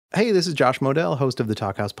Hey, this is Josh Modell, host of the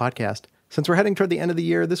Talkhouse Podcast. Since we're heading toward the end of the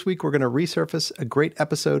year, this week we're going to resurface a great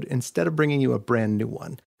episode instead of bringing you a brand new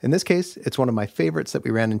one. In this case, it's one of my favorites that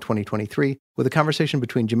we ran in 2023, with a conversation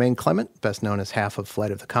between Jemaine Clement, best known as half of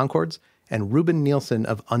Flight of the Conchords, and Ruban Nielson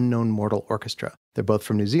of Unknown Mortal Orchestra. They're both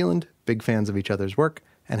from New Zealand, big fans of each other's work,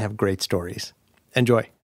 and have great stories. Enjoy.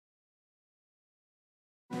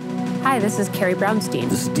 Hi, this is Carrie Brownstein.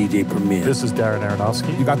 This is DJ Premier. This is Darren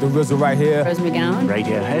Aronofsky. You got the RZA right here. Rose McGowan.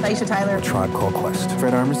 Radiohead. Aisha Tyler. Tribe Called Quest.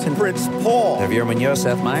 Fred Armisen. Prince Paul. Javier Munoz.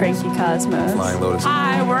 Seth Meyers. Frankie Cosmos. Flying Lotus.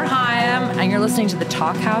 Hi, we're Chaim, and you're listening to the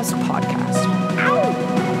Talkhouse Podcast. Ow!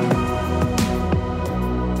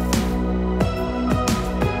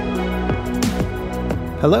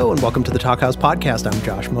 Hello, and welcome to the Talkhouse Podcast. I'm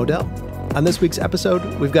Josh Modell. On this week's episode,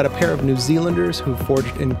 we've got a pair of New Zealanders who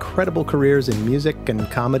forged incredible careers in music and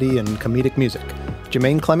comedy and comedic music,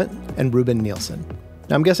 Jemaine Clement and Ruban Nielson.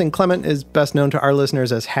 Now, I'm guessing Clement is best known to our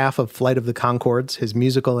listeners as half of Flight of the Conchords, his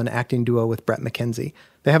musical and acting duo with Bret McKenzie.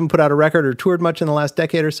 They haven't put out a record or toured much in the last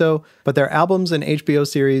decade or so, but their albums and HBO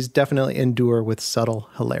series definitely endure with subtle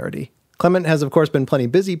hilarity. Clement has, of course, been plenty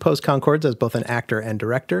busy post-Conchords as both an actor and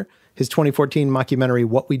director. His 2014 mockumentary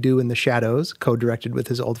What We Do in the Shadows, co-directed with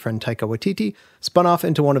his old friend Taika Waititi, spun off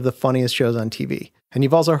into one of the funniest shows on TV. And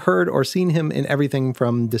you've also heard or seen him in everything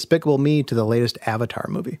from Despicable Me to the latest Avatar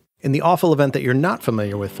movie. In the awful event that you're not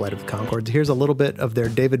familiar with Flight of the Conchords, here's a little bit of their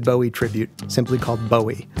David Bowie tribute, simply called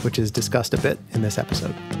Bowie, which is discussed a bit in this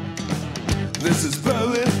episode. This is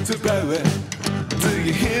Bowie to Bowie. Do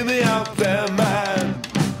you hear me out there, man?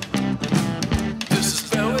 This is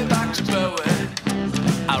Bowie back to Bowie.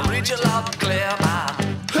 I'll read you loud and clear,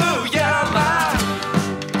 man. Oh, yeah,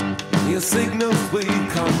 man. Your signals weak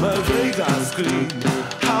on my radar screen.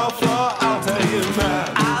 How far out are you, man?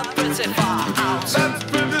 I'm pretty far out. That's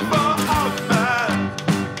pretty far out, man.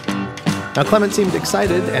 Now, Clement seemed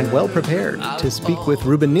excited and well prepared to speak with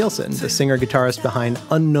Ruban Nielson, the singer-guitarist behind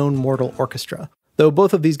Unknown Mortal Orchestra. Though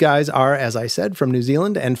both of these guys are, as I said, from New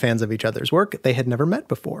Zealand and fans of each other's work, they had never met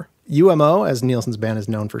before. UMO, as Nielson's band is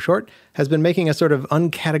known for short, has been making a sort of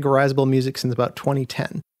uncategorizable music since about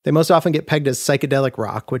 2010. They most often get pegged as psychedelic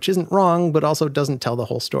rock, which isn't wrong, but also doesn't tell the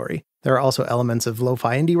whole story. There are also elements of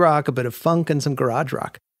lo-fi indie rock, a bit of funk, and some garage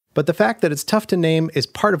rock. But the fact that it's tough to name is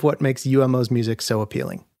part of what makes UMO's music so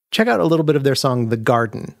appealing. Check out a little bit of their song The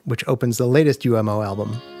Garden, which opens the latest UMO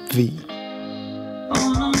album, V.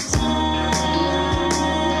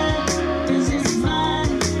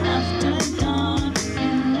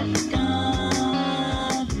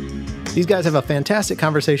 These guys have a fantastic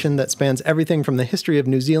conversation that spans everything from the history of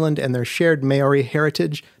New Zealand and their shared Maori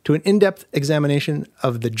heritage to an in-depth examination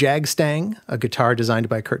of the Jagstang, a guitar designed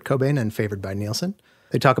by Kurt Cobain and favored by Nielson.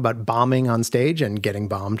 They talk about bombing on stage and getting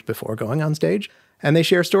bombed before going on stage, and they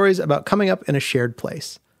share stories about coming up in a shared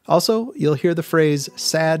place. Also, you'll hear the phrase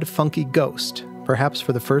sad, funky ghost, perhaps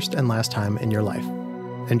for the first and last time in your life.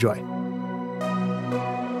 Enjoy.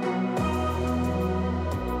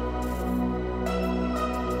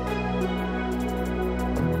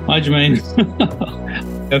 Hi, Jemaine.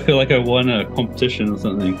 I feel like I won a competition or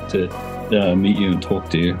something to meet you and talk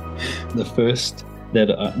to you. The first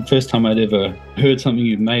time I'd ever heard something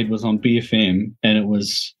you'd made was on BFM, and it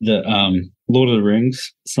was the Lord of the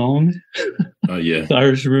Rings song. Oh yeah,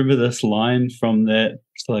 I just remember this line from that.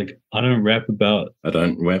 It's like, I don't rap about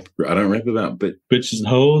bitches and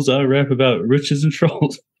hoes. I rap about riches and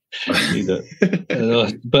trolls.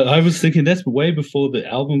 But I was thinking that's way before the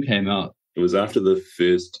album came out. It was after the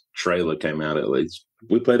first trailer came out, at least.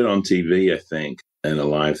 We played it on TV, I think, in a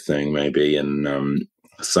live thing maybe, and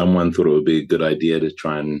someone thought it would be a good idea to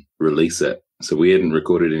try and release it. So we hadn't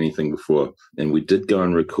recorded anything before, and we did go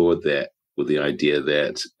and record that with the idea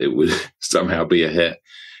that it would somehow be a hit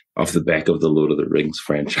off the back of the Lord of the Rings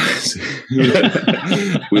franchise.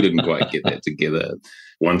 We didn't quite get that together.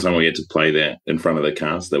 One time we had to play that in front of the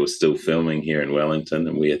cast. They were still filming here in Wellington,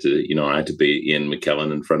 and we had to, I had to be Ian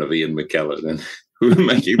McKellen in front of Ian McKellen, and we were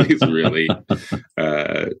making these really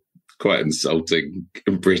quite insulting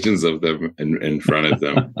impressions of them in front of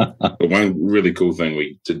them. But one really cool thing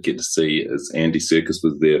we did get to see is Andy Serkis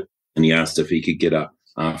was there, and he asked if he could get up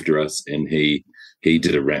after us, and he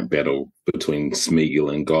did a rap battle between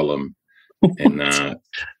Smeagol and Gollum, and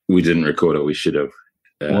we didn't record it. We should have.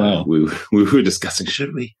 Wow. We were discussing,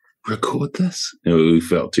 should we record this? We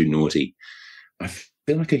felt too naughty. I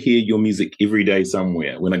feel like I hear your music every day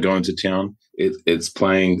somewhere. When I go into town, it's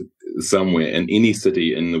playing somewhere in any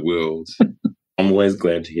city in the world. I'm always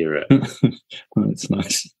glad to hear it. That's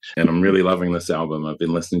nice. And I'm really loving this album. I've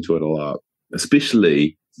been listening to it a lot,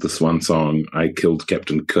 especially this one song, I Killed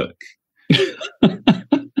Captain Cook.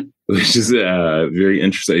 which is very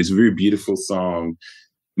interesting. It's a very beautiful song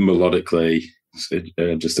melodically,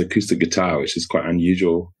 just acoustic guitar, which is quite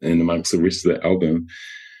unusual in amongst the rest of the album.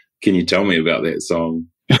 Can you tell me about that song?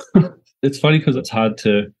 It's funny because it's hard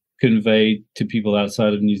to convey to people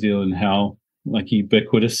outside of New Zealand how like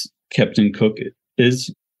ubiquitous Captain Cook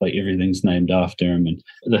is. Like everything's named after him and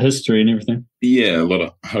the history and everything. Yeah, a lot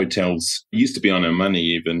of hotels used to be on our money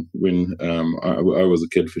even when I was a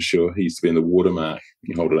kid for sure. He used to be in the watermark.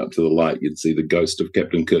 You hold it up to the light, you'd see the ghost of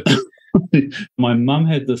Captain Cook. My mum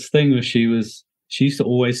had this thing where she used to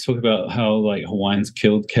always talk about how like Hawaiians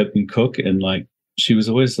killed Captain Cook, and like she was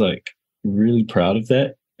always like really proud of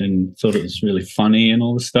that and thought it was really funny and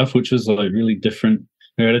all this stuff, which was like really different,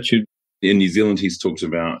 her attitude. In New Zealand, he's talked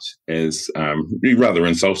about as rather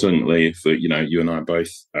insultingly, for you and I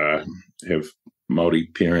both have Maori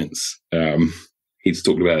parents. He's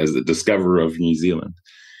talked about as the discoverer of New Zealand.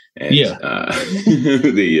 And,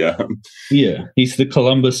 he's the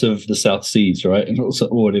Columbus of the South Seas, right? And also,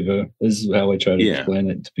 or whatever is how I try to explain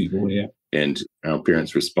it to people. Yeah, and our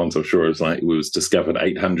parents' response, I'm sure, is like it was discovered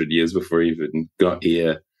 800 years before he even got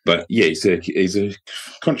here. But yeah, he's a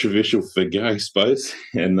controversial figure, I suppose,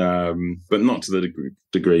 and but not to the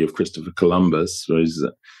degree of Christopher Columbus.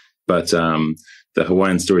 But the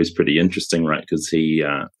Hawaiian story is pretty interesting, right? Because he,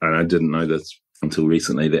 and I didn't know this until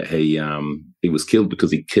recently, that he was killed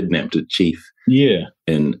because he kidnapped a chief. Yeah,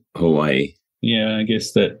 in Hawaii. Yeah, I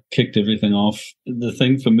guess that kicked everything off. The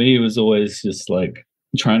thing for me was always just like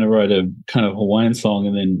trying to write a kind of Hawaiian song,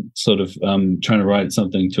 and then sort of trying to write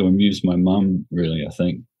something to amuse my mum, really, I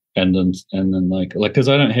think. And then like because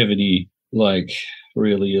I don't have any like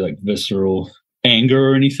really like visceral anger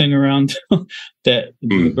or anything around that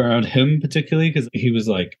around him particularly, because he was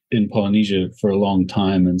like in Polynesia for a long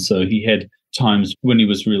time, and so he had times when he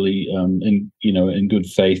was really in good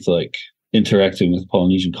faith, like interacting with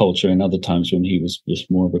Polynesian culture, and other times when he was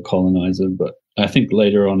just more of a colonizer. But I think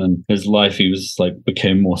later on in his life he was like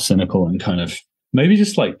became more cynical and kind of maybe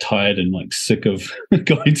just like tired and like sick of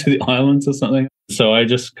going to the islands or something. So I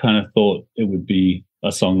just kind of thought it would be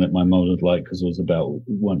a song that my mom would like, because it was about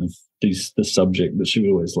one of the subject that she would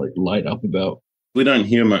always like light up about. We don't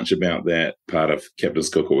hear much about that part of Captain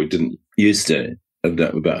Cook, or we didn't used to,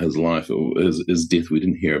 about his life or his death. We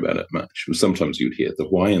didn't hear about it much. Sometimes you'd hear the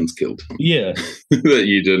Hawaiians killed him. Yeah. That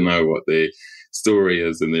you didn't know what the story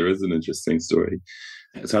is, and there is an interesting story.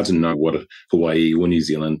 It's hard to know what Hawaii or New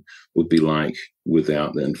Zealand would be like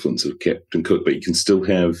without the influence of Captain Cook, but you can still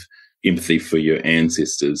have empathy for your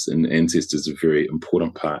ancestors, and ancestors are a very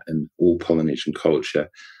important part in all Polynesian culture.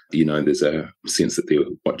 There's a sense that they're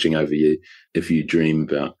watching over you. If you dream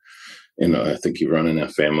about, I think everyone in our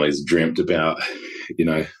families dreamt about,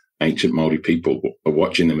 ancient Maori people or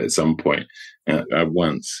watching them at some point. I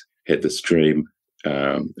once had this dream.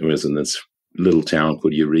 It was in this little town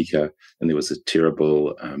called Eureka, and there was a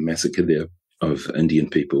terrible massacre there of Indian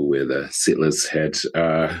people where the settlers had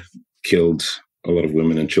killed a lot of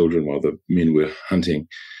women and children while the men were hunting.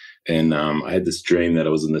 And I had this dream that I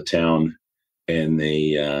was in the town, and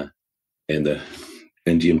the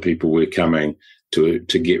Indian people were coming to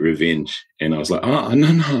get revenge. And I was like, oh, no,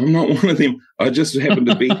 I'm not one of them. I just happened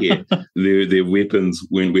to be here. Their weapons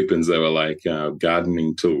weren't weapons. They were like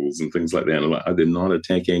gardening tools and things like that. And I'm like, oh, they're not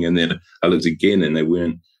attacking. And then I looked again, and they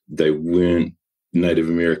weren't Native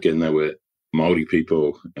American. They were Maori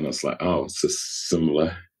people. And I was like, oh, it's just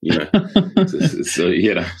similar. It's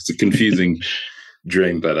a confusing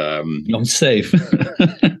dream, but I'm safe.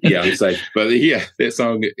 Yeah, I'm safe. But yeah, that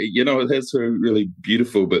song, it has a really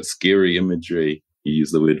beautiful but scary imagery. You use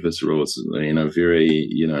the word visceral. It's, very,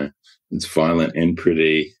 it's violent and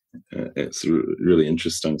pretty. It's a really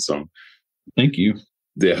interesting song. Thank you.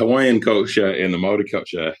 The Hawaiian culture and the Maori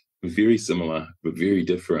culture are very similar, but very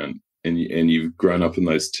different. And you've grown up in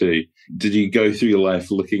those two. Did you go through your life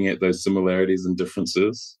looking at those similarities and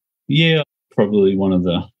differences? Yeah, probably one of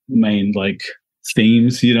the main like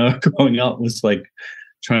themes, growing up was like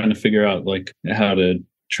trying to figure out like how to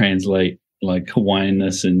translate like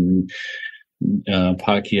Hawaiianness and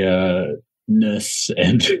Pakeha-ness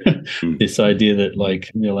and this idea that like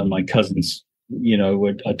my cousins,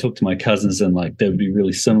 I talk to my cousins and like they would be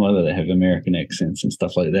really similar, that they have American accents and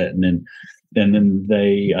stuff like that, and then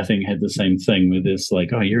they, I think, had the same thing with this, like,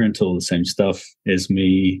 oh, you're into all the same stuff as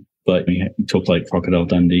me, but you talk like Crocodile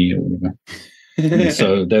Dundee or whatever. And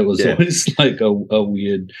so that was always like a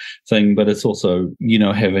weird thing. But it's also,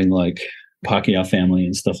 having like Pakeha family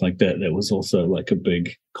and stuff like that, that was also like a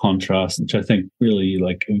big contrast, which I think really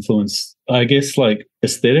like influenced, I guess, like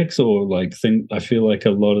aesthetics or like I feel like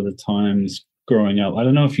a lot of the times growing up, I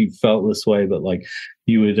don't know if you felt this way, but like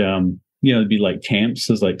you would, it'd be like camps.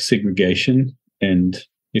 There's like segregation. And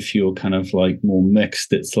if you're kind of like more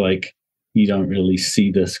mixed, it's like you don't really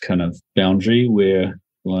see this kind of boundary where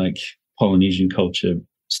like Polynesian culture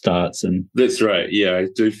starts. And that's right. Yeah, I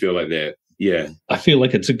do feel like that. Yeah. I feel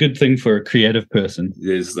like it's a good thing for a creative person.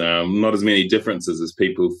 There's not as many differences as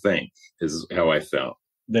people think, is how I felt.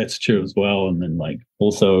 That's true as well. And then like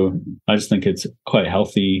also, I just think it's quite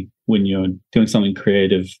healthy when you're doing something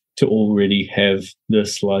creative to already have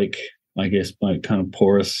this like, I guess, like kind of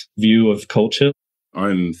porous view of culture.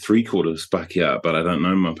 I'm 3/4 Pākehā, but I don't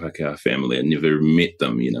know my Pākehā family. I never met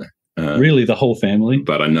them, Really, the whole family?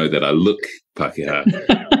 But I know that I look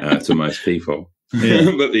Pākehā to most people. Yeah.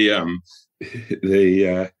 But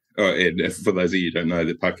and for those of you who don't know,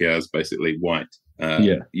 the Pākehā is basically white,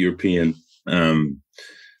 European.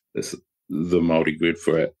 That's the Maori word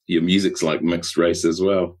for it. Your music's like mixed race as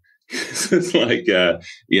well. It's like,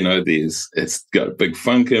 it's got big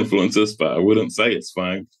funk influences, but I wouldn't say it's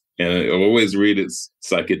funk. And I always read it's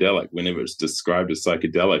psychedelic whenever it's described as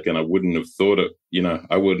psychedelic, and I wouldn't have thought it,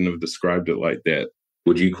 I wouldn't have described it like that.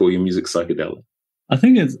 Would you call your music psychedelic? I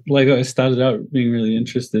think it's like I started out being really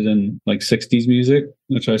interested in like 60s music,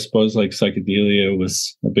 which I suppose like psychedelia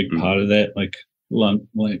was a big part of that, like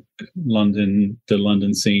London, the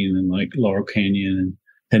London scene and like Laurel Canyon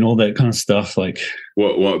and all that kind of stuff. Like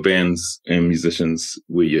what bands and musicians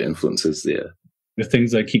were your influences there? The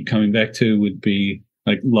things I keep coming back to would be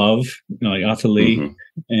like Love, like Arthur Lee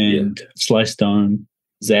and Sly Stone,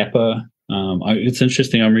 Zappa. It's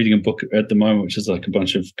interesting. I'm reading a book at the moment, which is like a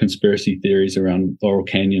bunch of conspiracy theories around Laurel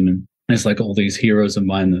Canyon. And there's like all these heroes of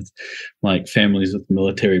mine that like families with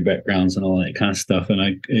military backgrounds and all that kind of stuff.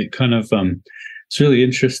 And it kind of, it's really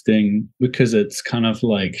interesting because it's kind of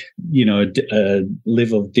like, a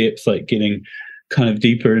level of depth, like getting kind of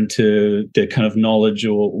deeper into the kind of knowledge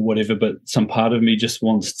or whatever, but some part of me just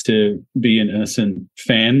wants to be an innocent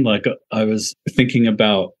fan. Like I was thinking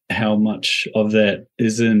about how much of that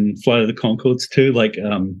is in Flight of the Conchords too. Like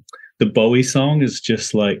the Bowie song is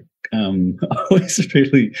just like, I always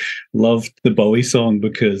really loved the Bowie song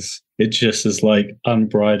because it just is like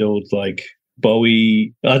unbridled, like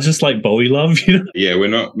Bowie. I just like Bowie love, Yeah, we're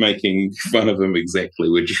not making fun of him exactly.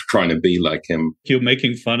 We're just trying to be like him. You're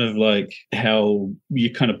making fun of like how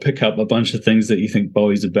you kind of pick up a bunch of things that you think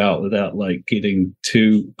Bowie's about without like getting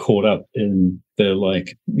too caught up in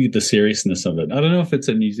the seriousness of it. I don't know if it's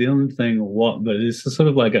a New Zealand thing or what, but it's sort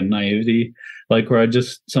of like a naivety, like where I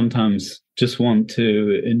just sometimes just want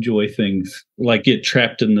to enjoy things, like get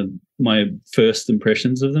trapped in my first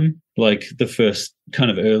impressions of them, like the first kind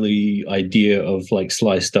of early idea of like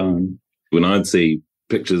Sly Stone. When I'd see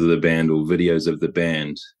pictures of the band or videos of the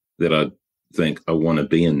band, that I'd think I want to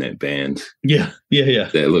be in that band. Yeah.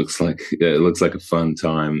 That looks like a fun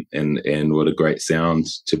time, and what a great sound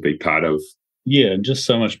to be part of. Yeah, just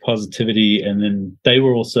so much positivity. And then they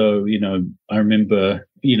were also, I remember,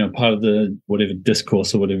 part of the whatever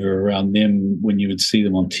discourse or whatever around them when you would see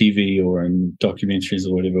them on TV or in documentaries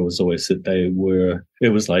or whatever was always that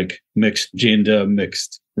it was like mixed gender,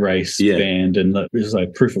 mixed race band. And it was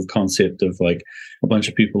like proof of concept of like a bunch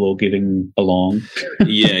of people all getting along.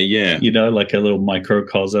 Yeah. Like a little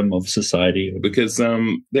microcosm of society. Because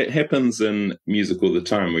that happens in music all the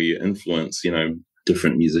time where you influence,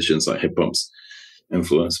 different musicians, like hip hop's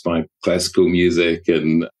influenced by classical music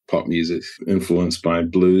and pop music influenced by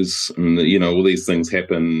blues, and all these things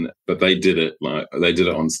happen. But they did it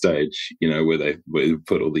on stage, where they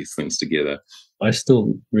put all these things together. I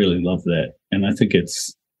still really love that, and I think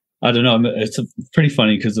it's pretty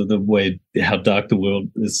funny because of the way how dark the world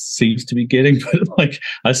seems to be getting. But like,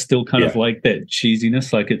 I still kind of like that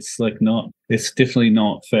cheesiness. Like it's definitely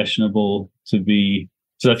not fashionable to be.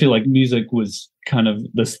 So I feel like music was kind of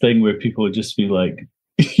this thing where people would just be like,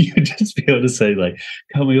 you'd just be able to say like,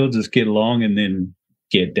 can we all just get along and then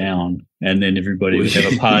get down? And then everybody would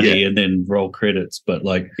have a party and then roll credits. But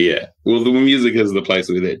like, well, the music is the place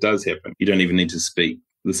where that does happen. You don't even need to speak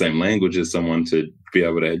the same language as someone to be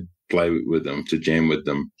able to play with them, to jam with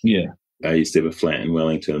them. Yeah. I used to have a flat in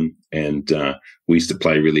Wellington, and we used to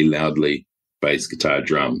play really loudly bass guitar,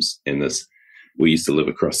 drums, and we used to live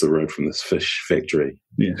across the road from this fish factory.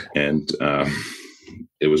 Yeah. And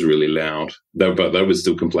it was really loud. But they would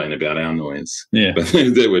still complain about our noise. Yeah. But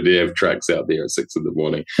they would have trucks out there at 6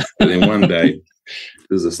 a.m. But then one day,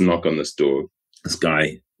 there's this knock on this door. This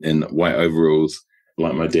guy in white overalls,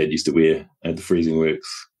 like my dad used to wear at the freezing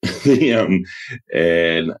works,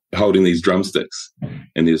 and holding these drumsticks.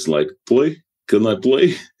 And he was like, "Play? Can I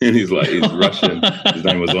play?" And he's Russian. His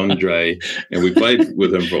name was Andre, and we played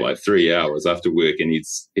with him for like 3 hours after work. And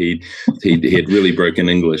he had really broken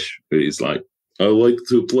English, but he's like, I like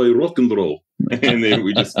to play rock and roll. And then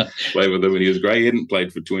we just played with him, and he was great. He hadn't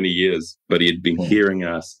played for 20 years, but he had been hearing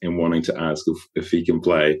us and wanting to ask if he can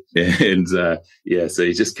play. And so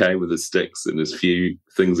he just came with his sticks and his few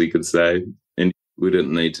things he could say. And we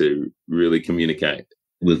didn't need to really communicate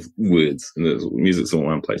with words. And the music's in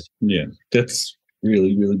one place. Yeah, that's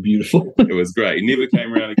really, really beautiful. It was great. He never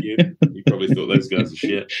came around again. He probably thought those guys are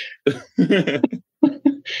shit.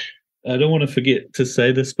 I don't want to forget to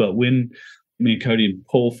say this, but when me and Cody and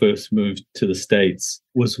Paul first moved to the States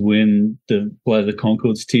was when the Flight of the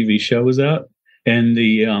Conchords TV show was out. And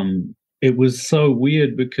it was so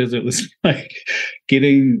weird because it was like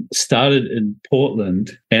getting started in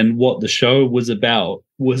Portland, and what the show was about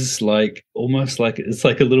was like almost like it's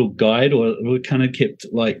like a little guide, or we kind of kept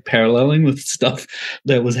like paralleling with stuff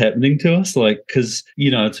that was happening to us, like because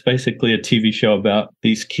it's basically a TV show about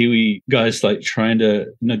these Kiwi guys like trying to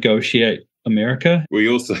negotiate America. We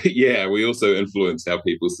also influence how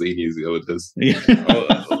people see New Zealanders. Yeah.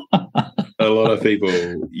 A lot of people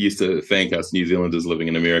used to thank us New Zealanders living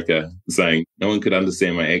in America, saying no one could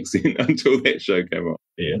understand my accent until that show came on.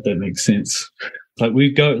 Yeah, that makes sense. Like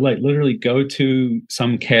we'd literally go to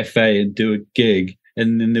some cafe and do a gig,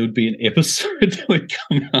 and then there would be an episode that would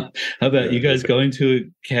come out about you guys going to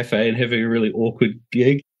a cafe and having a really awkward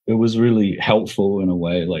gig. It was really helpful in a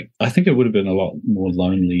way. Like I think it would have been a lot more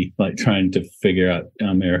lonely, like trying to figure out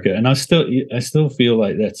America. And I still feel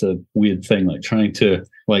like that's a weird thing, like trying to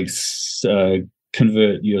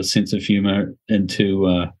convert your sense of humor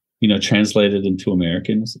into translate it into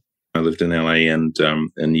Americans. I lived in LA and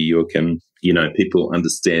in New York, and people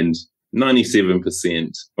understand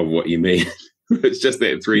 97% of what you mean. It's just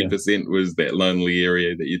that 3% was that lonely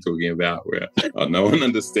area that you're talking about where no one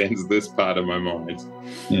understands this part of my mind.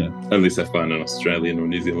 Yeah. Unless I find an Australian or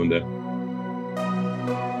New Zealander.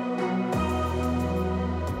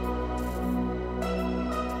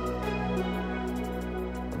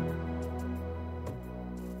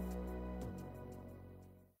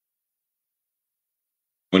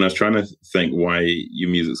 When I was trying to think why your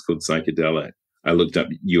music's called psychedelic, I looked up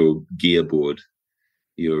your gear board,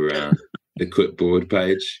 your equip board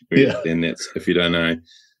page. Yeah. And that's, if you don't know,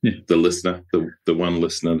 the listener, the one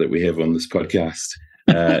listener that we have on this podcast,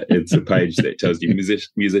 it's a page that tells you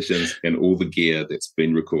musicians and all the gear that's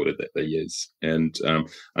been recorded that they use. And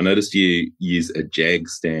I noticed you use a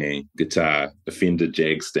Jagstang guitar, a Fender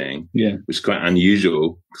Jagstang, which is quite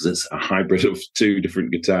unusual because it's a hybrid of two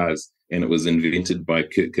different guitars, and it was invented by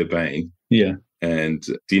Kurt Cobain. Yeah. And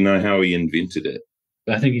do you know how he invented it?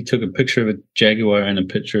 I think he took a picture of a Jaguar and a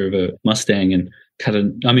picture of a Mustang and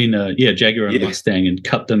Jaguar and Mustang and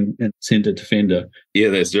cut them and sent it to Fender. Yeah,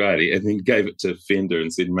 that's right. And then gave it to Fender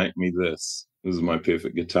and said, make me this. This is my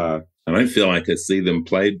perfect guitar. I don't feel like I see them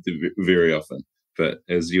played very often, but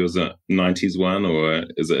is yours a 90s one or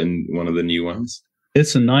is it in one of the new ones?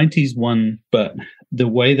 It's a 90s one, but the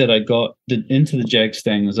way that I got into the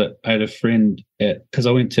Jagstang was that I had a friend because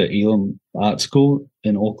I went to Elam Art School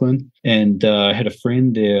in Auckland, and I had a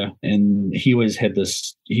friend there, and he always had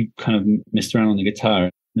this, he kind of messed around on the guitar.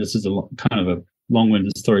 This is kind of a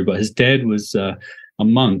long-winded story, but his dad was a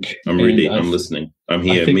monk. I'm listening. I'm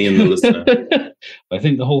here, me and the listener. I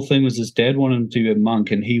think the whole thing was his dad wanted him to be a monk,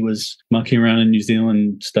 and he was mucking around in New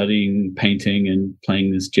Zealand studying painting and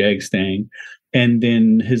playing this Jagstang. And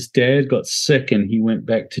then his dad got sick and he went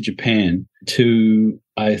back to Japan to,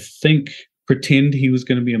 I think, pretend he was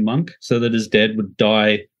going to be a monk so that his dad would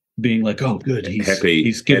die being like, oh, good,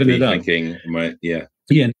 he's given it up. Thinking, yeah.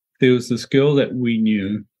 Yeah. There was this girl that we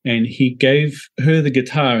knew, and he gave her the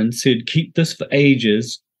guitar and said, keep this for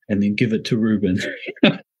ages and then give it to Ruban.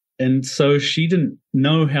 And so she didn't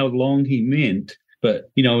know how long he meant.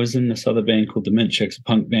 But, I was in this other band called the Mint Chicks, a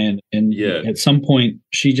punk band. And at some point,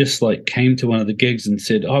 she just came to one of the gigs and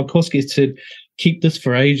said, Korski said, keep this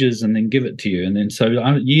for ages and then give it to you. And then so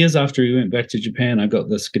years after he went back to Japan, I got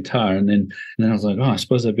this guitar. And then I was like, I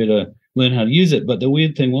suppose I better learn how to use it. But the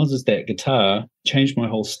weird thing was that guitar changed my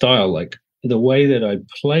whole style. Like the way that I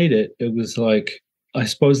played it, it was like, I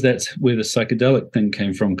suppose that's where the psychedelic thing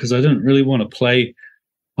came from, because I didn't really want to play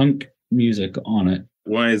punk music on it.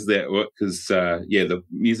 Why is that? Because the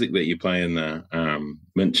music that you play in the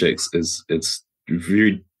Mint Chicks it's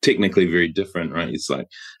very technically very different, right? It's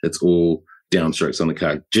all downstrokes on the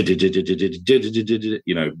card,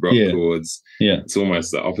 rock chords. Yeah, it's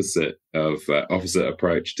almost the opposite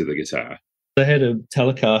approach to the guitar. I had a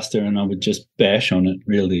Telecaster and I would just bash on it,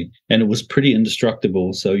 really, and it was pretty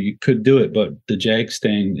indestructible. So you could do it, but the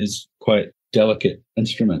Jagstang is quite delicate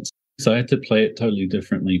instrument. So I had to play it totally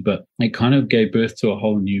differently, but it kind of gave birth to a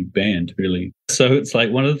whole new band, really. So it's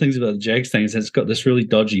like one of the things about the Jagstang is it's got this really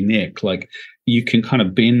dodgy neck. Like you can kind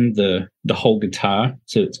of bend the whole guitar,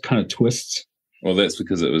 so it kind of twists. Well, that's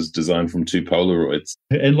because it was designed from two Polaroids.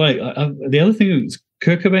 And like the other thing is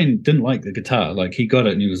Kurt Cobain didn't like the guitar. Like he got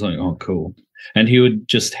it and he was like, oh, cool. And he would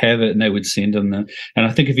just have it and they would send him and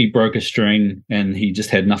I think if he broke a string and he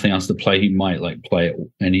just had nothing else to play, he might like play it.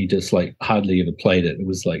 And he just like hardly ever played it. It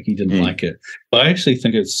was like he didn't like it. But I actually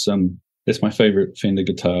think it's my favorite Fender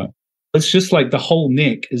guitar. It's just like the whole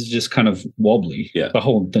neck is just kind of wobbly. Yeah.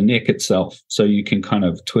 The neck itself. So you can kind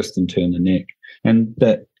of twist and turn the neck. And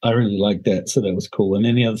that I really like that. So that was cool. And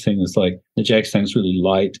then the other thing is like the Jagstang's really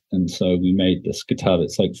light. And so we made this guitar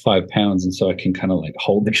that's like 5 pounds. And so I can kind of like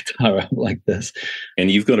hold the guitar up like this. And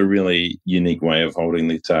you've got a really unique way of holding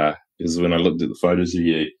the guitar. Because when I looked at the photos of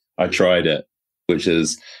you, I tried it, which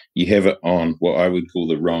is you have it on what I would call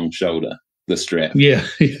the wrong shoulder, the strap. Yeah.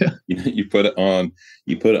 You put it on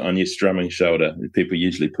your strumming shoulder. People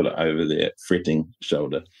usually put it over their fretting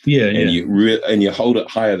shoulder. Yeah. And you hold it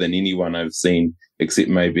higher than anyone I've seen, except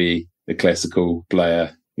maybe the classical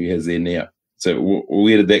player who has their knee up. So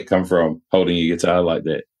where did that come from, holding your guitar like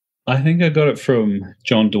that? I think I got it from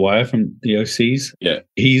John Dwyer from the OCs. Yeah.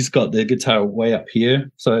 He's got the guitar way up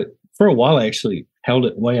here. So for a while, I actually held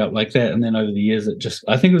it way up like that. And then over the years,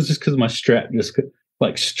 I think it was just because my strap just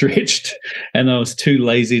like stretched and I was too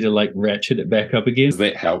lazy to like ratchet it back up again. Does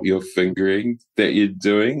that help your fingering that you're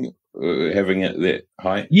doing, having it that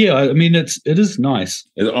height? Yeah, I mean, it is nice.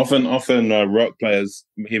 Often rock players,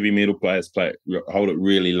 heavy metal players hold it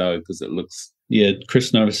really low because it looks... Yeah,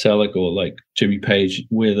 Chris Novoselic or like Jimmy Page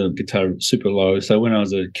wear the guitar super low. So when I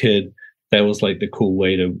was a kid, that was like the cool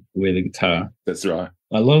way to wear the guitar. That's right.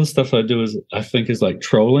 A lot of the stuff I do is like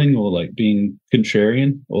trolling or like being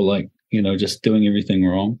contrarian or like, just doing everything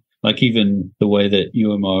wrong. Like even the way that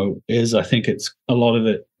UMO is, I think a lot of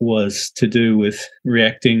it was to do with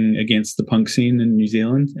reacting against the punk scene in New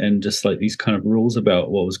Zealand and just like these kind of rules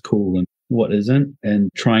about what was cool and what isn't and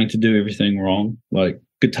trying to do everything wrong. Like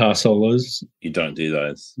guitar solos. You don't do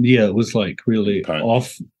those. Yeah, it was like really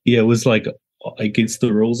off. Yeah, it was like against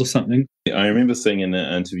the rules or something. I remember seeing an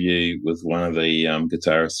interview with one of the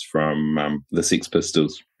guitarists from the Sex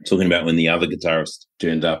Pistols talking about when the other guitarist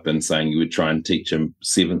turned up and saying you would try and teach him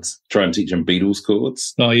Beatles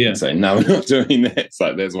chords. Oh, yeah. And say, no, we're not doing that. It's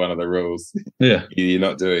like, that's one of the rules. Yeah. You're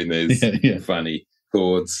not doing these funny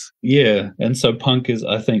chords. Yeah. And so punk is,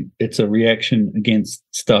 I think it's a reaction against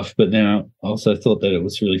stuff, but then I also thought that it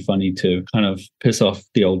was really funny to kind of piss off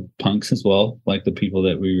the old punks as well, like the people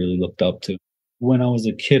that we really looked up to. When I was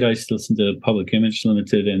a kid, I used to listen to Public Image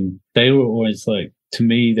Limited, and they were always like, to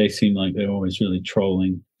me, they seemed like they were always really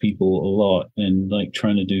trolling people a lot and like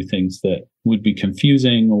trying to do things that would be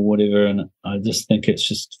confusing or whatever. And I just think it's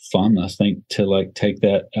just fun, I think, to like take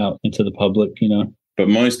that out into the public, But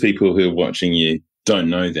most people who are watching you don't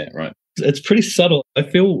know that, right? It's pretty subtle. I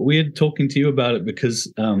feel weird talking to you about it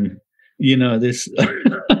because, this,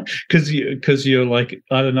 because you're like,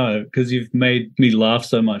 I don't know, because you've made me laugh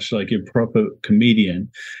so much, like you're a proper comedian.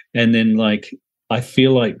 And then like, I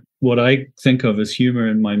feel like what I think of as humor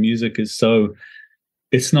in my music is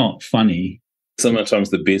it's not funny. Sometimes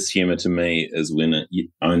the best humor to me is when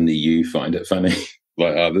only you find it funny.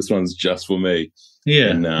 Like, oh, this one's just for me. Yeah.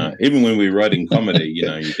 And even when we're writing comedy,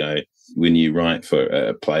 you go, when you write for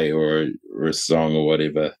a play or a song or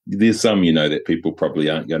whatever, there's some, that people probably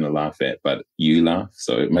aren't going to laugh at, but you laugh.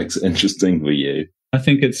 So it makes it interesting for you. I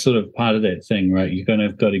think it's sort of part of that thing, right? You're going to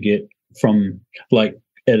have got to get from, like,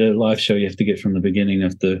 at a live show, you have to get from the beginning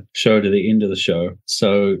of the show to the end of the show.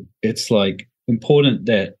 So it's like important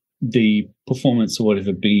that the performance or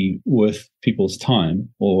whatever be worth people's time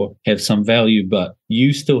or have some value, but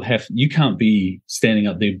you can't be standing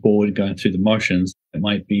up there bored going through the motions. It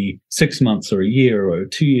might be 6 months or a year or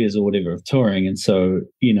 2 years or whatever of touring. And so,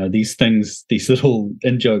 these things, these little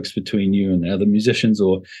in-jokes between you and the other musicians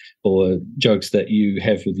or jokes that you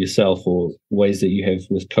have with yourself or ways that you have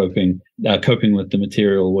with coping with the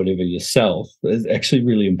material or whatever yourself is actually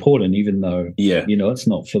really important, even though, it's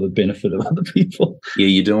not for the benefit of other people. Yeah,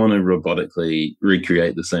 you don't want to robotically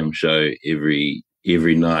recreate the same show every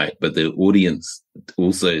night, but the audience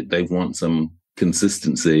also, they want some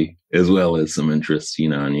consistency as well as some interest,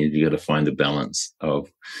 and you got to find a balance of,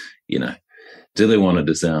 do they want it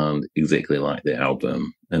to sound exactly like the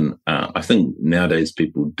album? And I think nowadays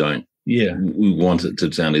people don't. Yeah. We want it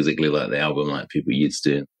to sound exactly like the album, like people used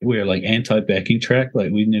to. We're like anti-backing track,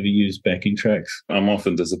 like we never use backing tracks. I'm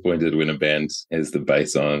often disappointed when a band has the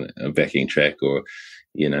bass on a backing track or,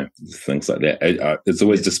 things like that. It's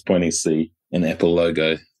always disappointing to see an Apple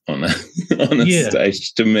logo on a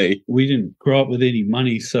stage to me. We didn't grow up with any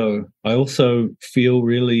money, so I also feel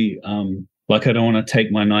really like I don't want to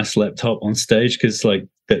take my nice laptop on stage because like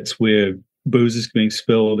that's where booze is being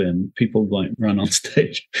spilled and people like run on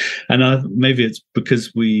stage. And maybe it's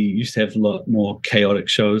because we used to have a lot more chaotic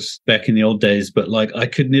shows back in the old days, but like I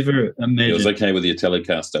could never imagine. It was okay with your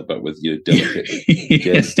Telecaster, but with your delicate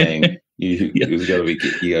Jagstang, you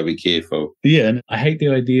gotta be careful. Yeah, and I hate the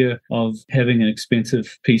idea of having an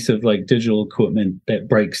expensive piece of like digital equipment that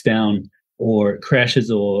breaks down or crashes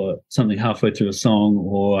or something halfway through a song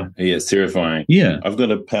or... Yeah, it's terrifying. Yeah. I've got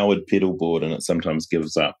a powered pedal board and it sometimes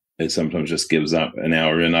gives up. It sometimes just gives up an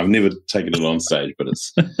hour in. I've never taken it on stage, but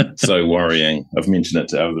it's so worrying. I've mentioned it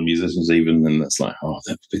to other musicians even, and it's like, oh,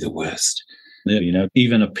 that would be the worst. Yeah, you know,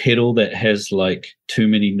 even a pedal that has like too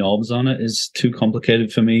many knobs on it is too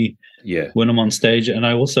complicated for me. Yeah. When I'm on stage. And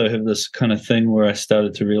I also have this kind of thing where I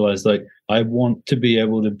started to realize like I want to be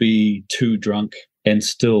able to be too drunk and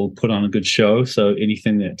still put on a good show. So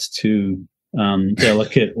anything that's too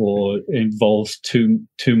delicate or involves too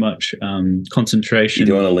much concentration. You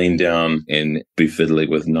don't want to lean down and be fiddly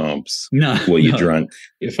with knobs while you're drunk.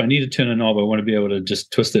 If I need to turn a knob, I want to be able to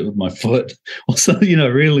just twist it with my foot. Also, you know,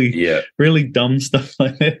 really dumb stuff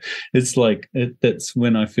like that. It's like that's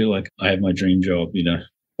when I feel like I have my dream job, you know.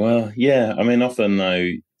 Well, yeah. I mean, often though,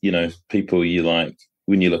 you know, people you like,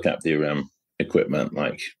 when you look up their equipment,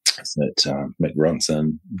 like Mick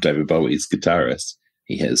Ronson, David Bowie's guitarist,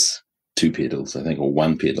 he has 2 pedals, I think, or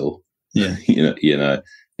 1 pedal. Yeah. you know,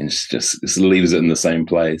 and it leaves it in the same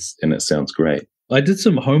place and it sounds great. I did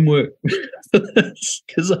some homework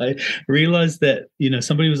because I realized that, you know,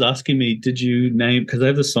 somebody was asking me, did you name, because I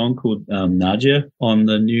have a song called Nadia on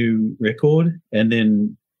the new record, and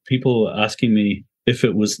then people were asking me if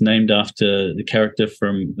it was named after the character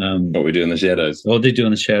from What We Do in the Shadows. What They Do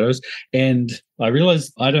in the Shadows. And I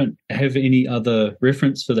realized I don't have any other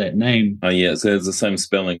reference for that name. Oh, yeah. So it's the same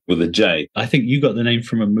spelling with a J. I think you got the name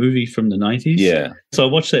from a movie from the 90s. Yeah. So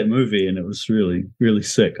I watched that movie and it was really, really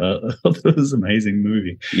sick. I thought it was an amazing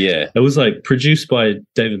movie. Yeah. It was like produced by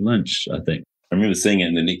David Lynch, I think. I remember seeing it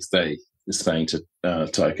and the next day just saying to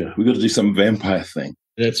Taika, we've got to do some vampire thing.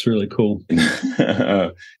 That's really cool.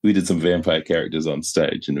 We did some vampire characters on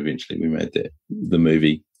stage and eventually we made the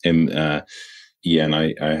movie. And and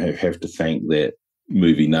I have to thank that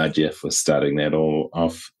movie Nadia for starting that all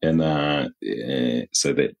off. And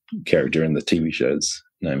so that character in the TV show's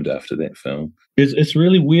named after that film. It's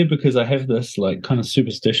really weird because I have this like kind of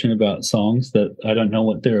superstition about songs that I don't know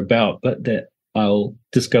what they're about, but that I'll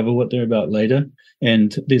discover what they're about later.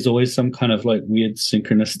 And there's always some kind of like weird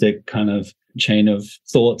synchronistic kind of chain of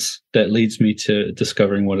thoughts that leads me to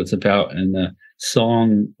discovering what it's about. And the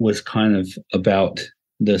song was kind of about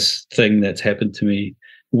this thing that's happened to me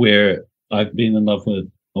where I've been in love with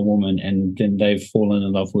a woman and then they've fallen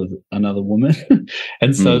in love with another woman.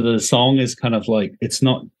 And so the song is kind of like, it's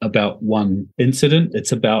not about one incident.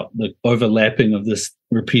 It's about the overlapping of this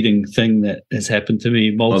repeating thing that has happened to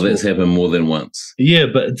me multiple. Oh, that's happened more than once. Yeah,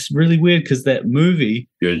 but it's really weird because that movie...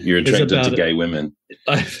 You're attracted to gay women.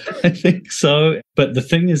 I think so. But the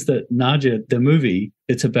thing is that Nadia, the movie,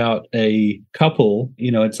 it's about a couple,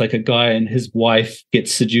 you know, it's like a guy and his wife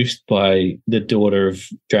gets seduced by the daughter of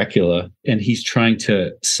Dracula and he's trying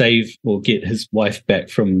to save or get his wife back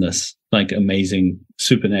from this like amazing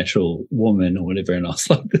supernatural woman or whatever. And I was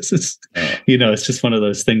like, this is, you know, it's just one of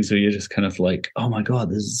those things where you're just kind of like, oh my God,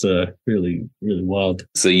 this is really, really wild.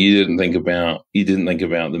 So you didn't think about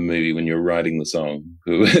the movie when you were writing the song,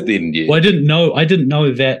 didn't you? Well, I didn't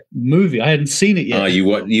know that movie. I hadn't seen it yet. Oh, you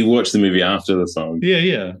watched the movie after the song.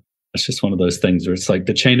 Yeah. It's just one of those things where it's like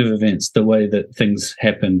the chain of events, the way that things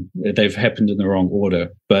happen, they've happened in the wrong order,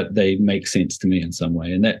 but they make sense to me in some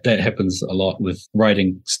way. And that happens a lot with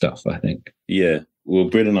writing stuff, I think. Yeah. Well,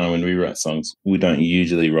 Brett and I, when we write songs, we don't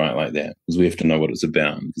usually write like that because we have to know what it's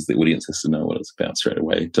about because the audience has to know what it's about straight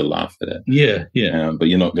away to laugh at it. Yeah. But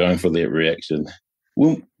you're not going for that reaction.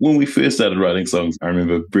 When we first started writing songs, I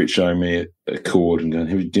remember Brett showing me a chord and going,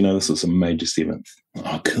 hey, do you know this is a major 7th?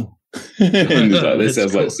 Oh, cool. And it's like, that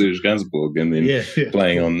sounds cool. Like Serge Gainsbourg, and then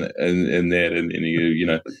playing on in that and you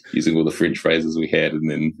know, using all the French phrases we had, and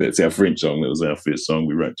then that's our French song. That was our first song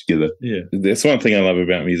we wrote together. Yeah. That's one thing I love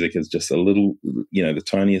about music is just a little, you know, the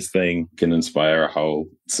tiniest thing can inspire a whole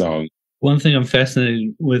song. One thing I'm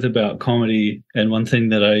fascinated with about comedy, and one thing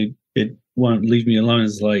that it won't leave me alone,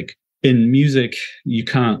 is like in music, you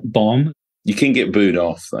can't bomb. You can get booed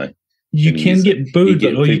off though. You can get booed,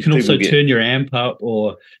 or you can also turn your amp up,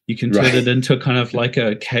 or you can turn it into kind of like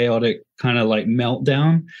a chaotic kind of like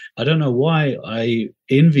meltdown. I don't know why I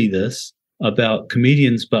envy this. about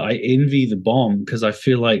comedians, but I envy the bomb, because I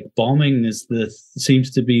feel like bombing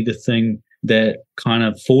seems to be the thing that kind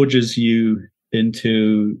of forges you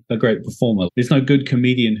into a great performer. There's no good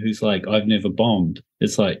comedian who's like, I've never bombed.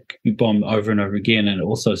 It's like you bomb over and over again, and it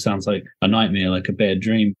also sounds like a nightmare, like a bad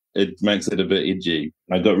dream. It makes it a bit edgy.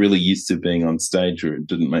 I got really used to being on stage where it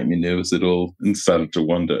didn't make me nervous at all, and started to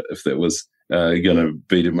wonder if that was going to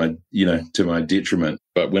be to my detriment.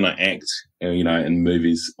 But when I act, in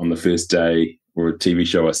movies on the first day or a TV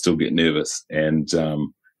show, I still get nervous, and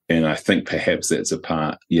I think perhaps that's a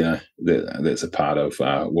part, that's a part of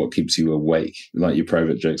what keeps you awake, like your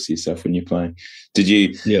private jokes to yourself when you're playing. Did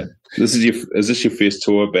you? Yeah. Is this your first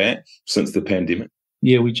tour back since the pandemic?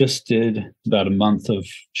 Yeah, we just did about a month of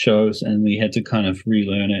shows, and we had to kind of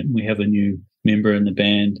relearn it. We have a new member in the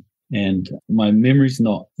band, and my memory's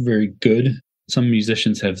not very good. Some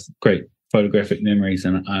musicians have great photographic memories,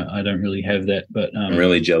 and I don't really have that. But I'm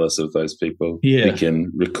really jealous of those people. Yeah, who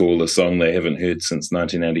can recall a song they haven't heard since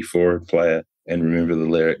 1984 and play it and remember the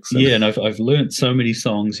lyrics. Yeah, and I've learned so many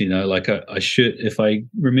songs. Like I should, if I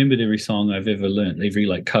remembered every song I've ever learned, every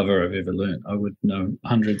like cover I've ever learned, I would know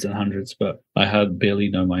hundreds and hundreds. But I barely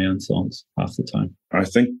know my own songs half the time. I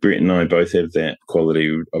think Brett and I both have that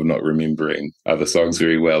quality of not remembering other songs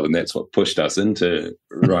very well, and that's what pushed us into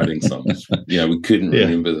writing songs. We couldn't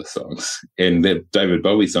remember the songs. And that David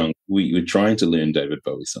Bowie song, we were trying to learn David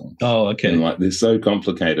Bowie songs. Oh, okay. And they're so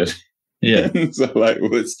complicated. Yeah. So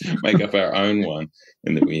let's make up our own one,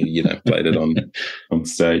 and then we played it on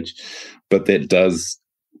stage. But that does,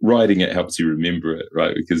 writing it helps you remember it,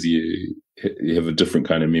 right? Because you have a different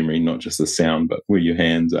kind of memory, not just the sound, but where your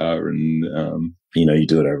hands are, and you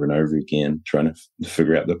do it over and over again, trying to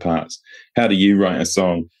figure out the parts. How do you write a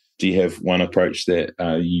song? Do you have one approach that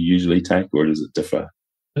you usually take, or does it differ?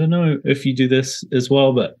 I don't know if you do this as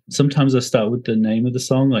well, but sometimes I start with the name of the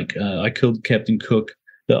song. Like I Killed Captain Cook.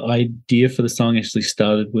 The idea for the song actually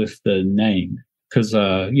started with the name, because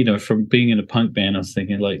from being in a punk band, I was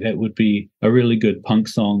thinking like that would be a really good punk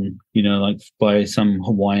song, like by some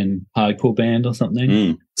Hawaiian hardcore band or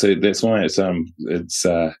something. So that's why it's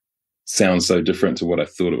sounds so different to what I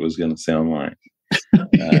thought it was going to sound like.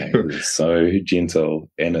 It's so gentle,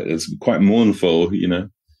 and it is quite mournful,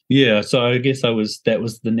 Yeah, so I guess that was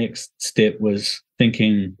the next step, was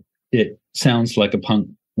thinking it sounds like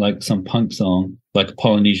some punk song, like a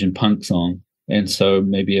Polynesian punk song. And so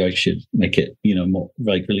maybe I should make it, more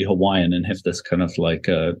like really Hawaiian and have this kind of like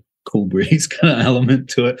a cool breeze kind of element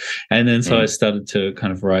to it. And then so I started to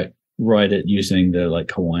kind of write it using the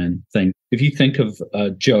like Hawaiian thing. If you think of a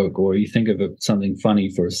joke, or you think of something funny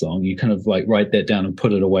for a song, you kind of like write that down and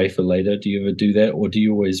put it away for later. Do you ever do that, or do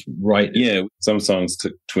you always write it? Yeah, some songs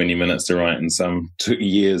took 20 minutes to write, and some took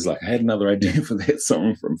years. Like I had another idea for that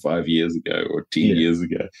song from 5 years ago or 10 years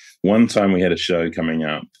ago. One time we had a show coming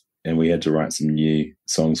up, and we had to write some new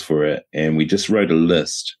songs for it, and we just wrote a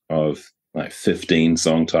list of like 15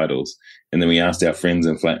 song titles, and then we asked our friends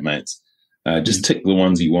and flatmates, just tick the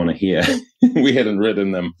ones you want to hear. We hadn't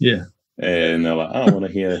written them. Yeah. And they're like, I want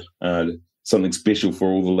to hear something special for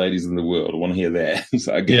all the ladies in the world. I want to hear that.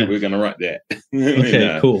 So we're going to write that.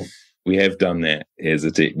 Okay, cool. We have done that as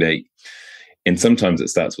a technique. And sometimes it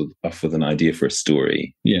starts off with an idea for a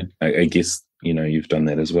story. Yeah. I guess, you've done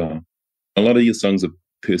that as well. A lot of your songs are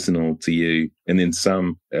personal to you, and then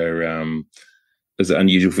some are, is it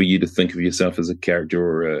unusual for you to think of yourself as a character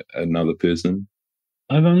or another person?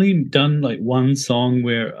 I've only done like one song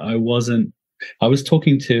where I was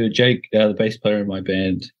talking to Jake, the bass player in my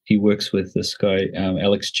band. He works with this guy,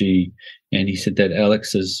 Alex G, and he said that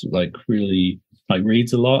Alex is like really like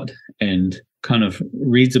reads a lot and kind of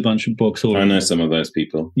reads a bunch of books. I know some of those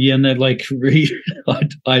people. Yeah, and they like read.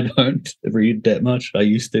 I don't read that much. I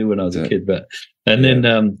used to when I was a kid, but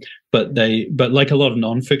like a lot of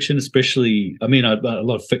nonfiction, especially. I mean, a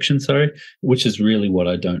lot of fiction. Sorry, which is really what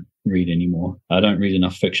I don't read anymore. I don't read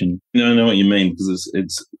enough fiction. I know what you mean, because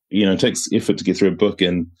it's it takes effort to get through a book,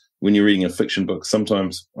 and when you're reading a fiction book,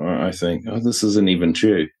 sometimes I think, this isn't even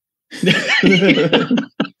true.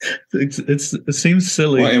 It seems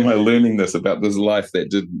silly. Why am I learning this about this life that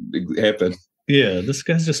didn't happen? Yeah, this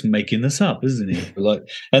guy's just making this up, isn't he? Like,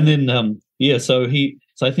 and then so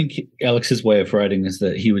I think Alex's way of writing is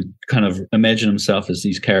that he would kind of imagine himself as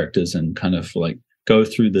these characters and kind of like go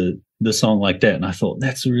through the song like that. And I thought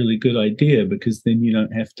that's a really good idea, because then you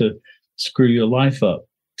don't have to screw your life up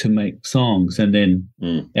to make songs. And then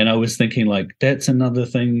and I was thinking like, that's another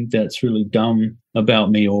thing that's really dumb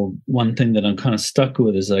about me, or one thing that I'm kind of stuck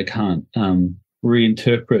with, is I can't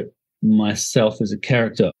reinterpret myself as a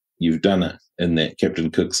character. You've done it in that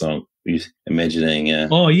Captain Cook song. Were you imagining?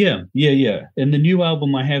 Oh yeah. And the new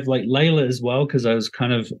album I have like Layla as well, because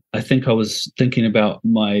I think I was thinking about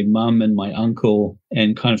my mum and my uncle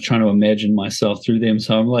and kind of trying to imagine myself through them.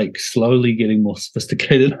 So I'm like slowly getting more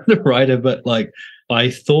sophisticated as a writer, but like I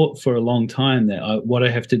thought for a long time that what I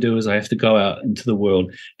have to do is I have to go out into the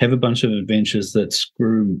world, have a bunch of adventures that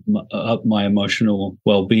screw up my emotional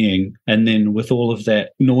well-being. And then with all of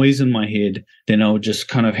that noise in my head, then I would just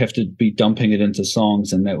kind of have to be dumping it into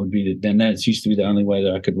songs. And that would be, then that used to be the only way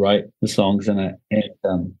that I could write the songs.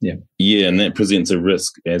 Yeah, and that presents a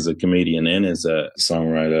risk as a comedian and as a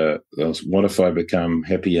songwriter. What if I become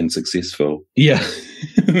happy and successful? Yeah.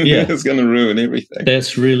 Yeah. It's going to ruin everything.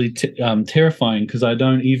 That's really terrifying, because I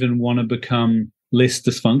don't even want to become less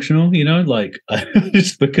dysfunctional, like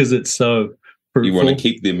just because it's so fruitful. You want to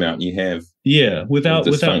keep the amount you have. Yeah, without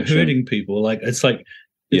hurting people. Like it's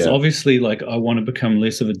obviously like I want to become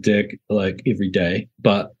less of a dick like every day,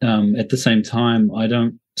 but at the same time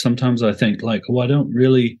sometimes I think like, I don't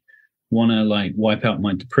really want to like wipe out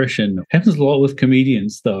my depression. It happens a lot with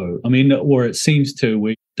comedians though. I mean, or it seems to,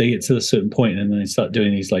 where they get to a certain point and then they start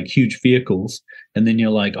doing these like huge vehicles, and then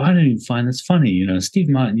you're like, I don't even find this funny. Steve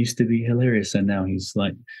Martin used to be hilarious and now he's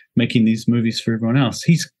like making these movies for everyone else.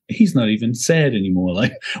 He's not even sad anymore.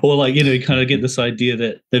 You kind of get this idea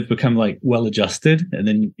that they've become like well adjusted,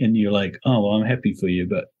 and you're like, oh well, I'm happy for you,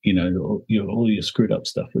 but all your screwed up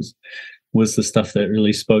stuff was the stuff that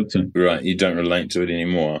really spoke to him. Right, you don't relate to it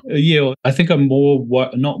anymore. Yeah, I think I'm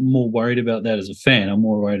not more worried about that as a fan. I'm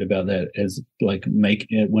more worried about that as like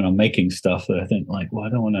when I'm making stuff that I think like, well, I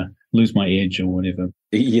don't want to lose my edge or whatever.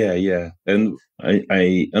 Yeah. And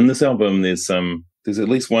I on this album, there's at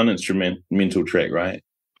least one instrumental track, right?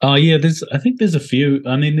 Oh yeah, I think there's a few.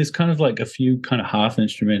 I mean, there's kind of like a few kind of half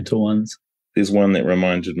instrumental ones. There's one that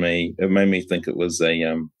it made me think it was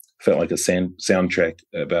felt like a soundtrack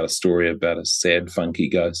about a story about a sad, funky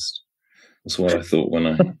ghost. That's what I thought when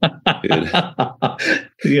I heard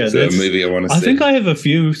yeah, so a movie I want to see. I think I have a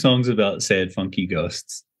few songs about sad, funky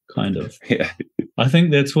ghosts, kind of. Yeah. I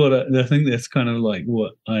think that's that's kind of like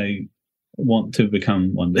what I want to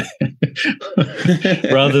become one day.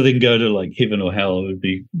 Rather than go to like heaven or hell, it would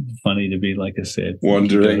be funny to be like a sad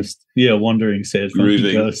wandering ghost. Yeah, wandering sad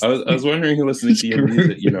funky ghost. I was wondering who listening to your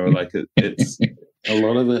music, like it's a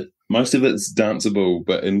lot of it, most of it's danceable,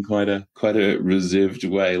 but in quite a reserved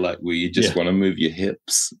way, like where you just want to move your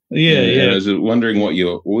hips. Yeah. I was wondering what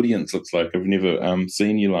your audience looks like. I've never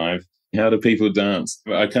seen you live. How do people dance?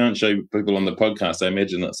 I can't show people on the podcast. I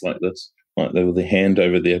imagine it's like this, like they with their hand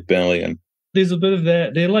over their belly. And there's a bit of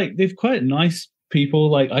that. They're quite nice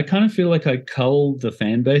people. Like I kind of feel like I cull the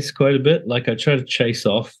fan base quite a bit. Like I try to chase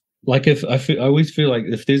off. Like I always feel like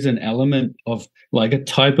if there's an element of like a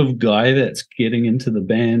type of guy that's getting into the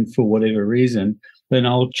band for whatever reason, then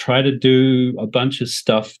I'll try to do a bunch of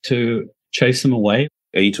stuff to chase them away.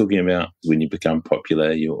 Are you talking about when you become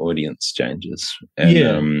popular, your audience changes?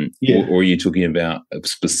 And, Or are you talking about a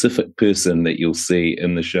specific person that you'll see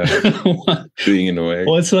in the show being annoying?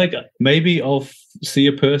 Well, it's like maybe I'll see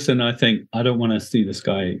a person, I think, I don't want to see this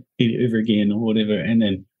guy ever again or whatever. And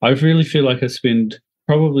then I really feel like I spend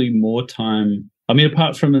probably more time, I mean,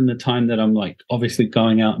 apart from in the time that I'm like obviously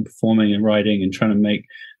going out and performing and writing and trying to make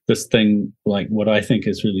this thing like what I think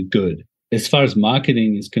is really good. As far as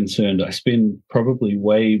marketing is concerned, I spend probably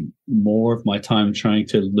way more of my time trying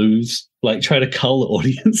to try to cull the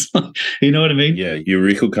audience. You know what I mean? Yeah, your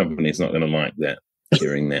record company is not going to like that,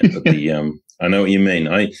 hearing that. But I know what you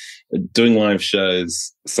mean. Doing live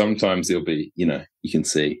shows, sometimes there'll be, you can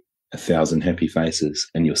see 1,000 happy faces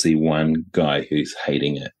and you'll see one guy who's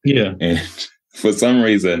hating it. Yeah. And for some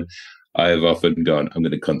reason, I have often gone, I'm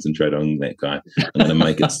going to concentrate on that guy. I'm going to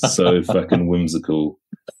make it so fucking whimsical.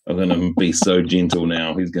 I'm going to be so gentle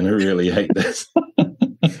now. He's going to really hate this.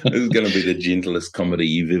 This is going to be the gentlest comedy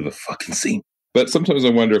you've ever fucking seen. But sometimes I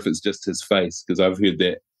wonder if it's just his face, because I've heard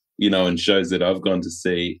that, in shows that I've gone to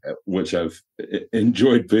see, which I've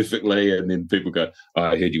enjoyed perfectly, and then people go, oh,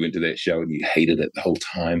 I heard you went to that show and you hated it the whole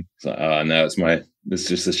time. It's like, oh, no, it's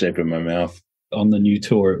just the shape of my mouth. On the new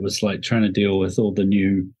tour, it was like trying to deal with all the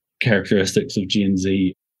new characteristics of Gen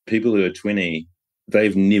Z. People who are 20,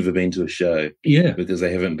 they've never been to a show. Yeah. Because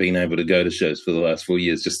they haven't been able to go to shows for the last 4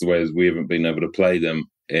 years, just the way as we haven't been able to play them.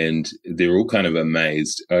 And they're all kind of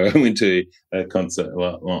amazed. I went to a concert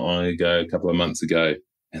a couple of months ago,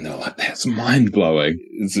 and they're like, that's mind-blowing.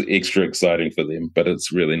 It's extra exciting for them, but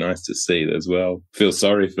it's really nice to see as well. Feel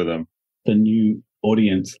sorry for them. The new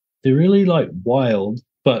audience, they're really like wild,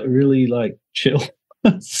 but really like chill.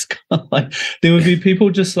 It's kind of like, there would be people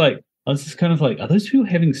just like I was just kind of like, are those people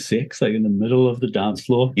having sex like in the middle of the dance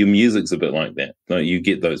floor? Your music's a bit like that. Like, you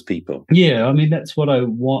get those people. Yeah, I mean, that's what I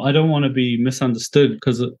want. I don't want to be misunderstood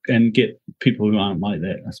and get people who aren't like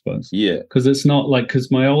that, I suppose. Yeah. Because it's not like, because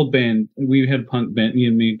my old band, we had a punk band, me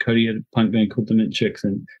and Cody had a punk band called the Mint Chicks,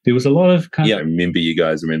 and there was a lot of I remember you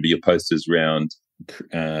guys, remember your posters round,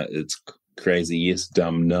 it's crazy, yes,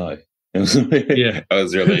 dumb, no. Yeah. I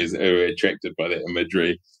was really attracted by that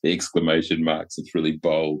imagery, the exclamation marks. It's really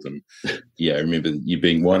bold. And yeah, I remember you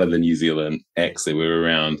being one of the New Zealand acts that were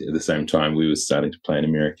around at the same time we were starting to play in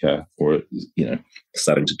America, or,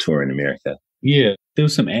 starting to tour in America. Yeah, there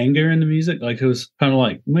was some anger in the music. Like, it was kind of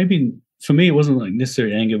like, maybe for me, it wasn't like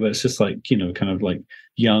necessarily anger, but it's just like, kind of like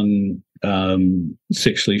young,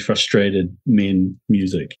 sexually frustrated men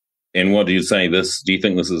music. And what do you say? Do you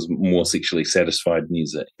think this is more sexually satisfied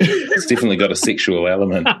music? It's definitely got a sexual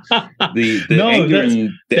element. The No, anger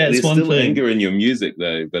that's there's one still thing. anger in your music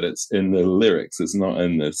though, but it's in the lyrics. It's not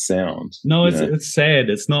in the sound. No, it's sad.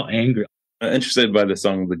 It's not anger. I'm interested by the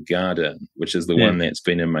song "The Garden," which is the one that's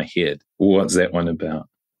been in my head. What's that one about?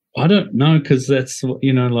 I don't know, because that's,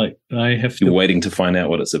 like, I have to... You're waiting to find out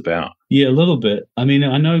what it's about. Yeah, a little bit. I mean,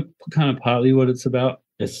 I know kind of partly what it's about.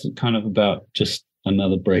 It's kind of about just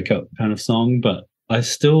another breakup kind of song, but I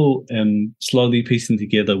still am slowly piecing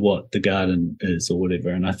together what The Garden is or whatever.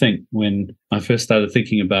 And I think when I first started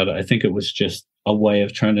thinking about it, I think it was just a way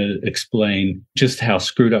of trying to explain just how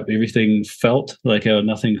screwed up everything felt, like how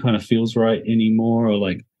nothing kind of feels right anymore, or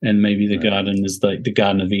like, and maybe the garden is like the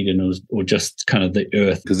Garden of Eden, or just kind of the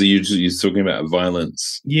earth. Because you're talking about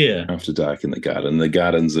violence. Yeah. After dark in the garden. The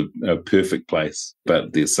garden's a perfect place,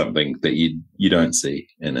 but there's something that you don't see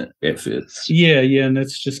in it at first. Yeah, and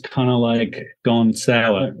it's just kind of like gone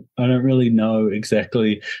sour. I don't really know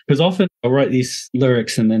exactly, because often I'll write these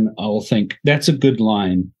lyrics and then I'll think, that's a good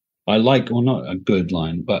line. I like, well, not a good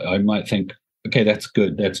line, but I might think, okay, that's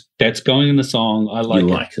good. That's going in the song. I like it.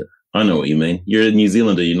 You like it. I know what you mean. You're a New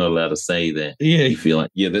Zealander. You're not allowed to say that. Yeah. You feel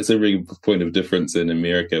like, that's a real point of difference in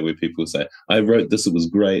America, where people say, I wrote this, it was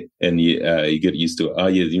great. And you get used to it. Oh,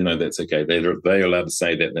 yeah, that's okay. They're allowed to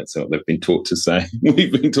say that. That's what they've been taught to say.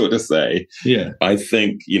 We've been taught to say. Yeah. I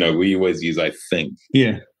think, we always use I think.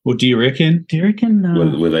 Yeah. Well, do you reckon?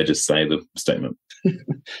 Where they just say the statement.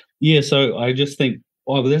 Yeah, so I just think,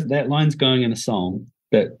 oh, that line's going in a song.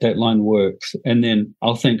 That line works. And then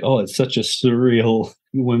I'll think, oh, it's such a surreal,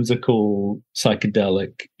 whimsical,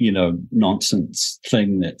 psychedelic, nonsense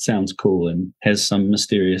thing that sounds cool and has some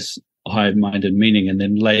mysterious, high-minded meaning. And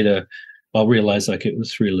then later I'll realize like it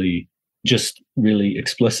was really just really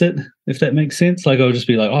explicit, if that makes sense. Like I'll just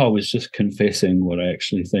be like, oh, I was just confessing what I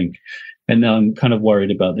actually think. And now I'm kind of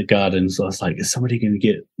worried about the garden. So I was like, is somebody going to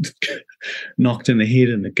get knocked in the head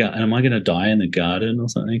in the garden? Am I going to die in the garden or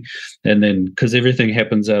something? And then, because everything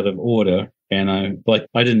happens out of order, and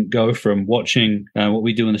I didn't go from watching What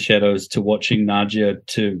We Do in the Shadows to watching Nadja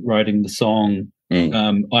to writing the song.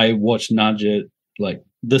 I watched Nadja like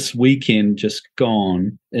this weekend just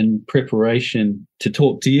gone in preparation to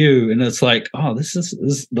talk to you. And it's like, oh, this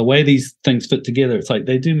is the way these things fit together. It's like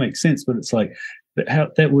they do make sense, but it's like, but how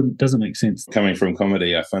that doesn't make sense. Coming from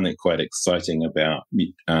comedy, I find it quite exciting about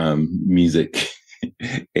music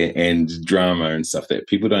and drama and stuff, that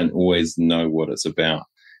people don't always know what it's about,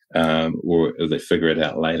 or they figure it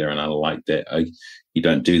out later. And I like that. You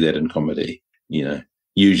don't do that in comedy,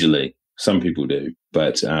 usually. Some people do,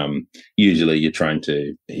 but usually you're trying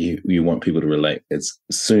to, you want people to relate as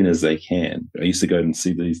soon as they can. I used to go and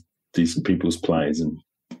see these people's plays, and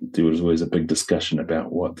there was always a big discussion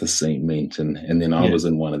about what the scene meant. And then I was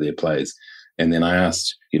in one of their plays, and then I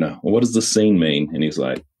asked, well, what does the scene mean? And he's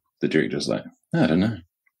like, the director's like, I don't know.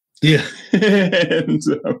 Yeah. And,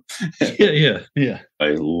 Yeah. I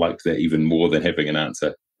like that even more than having an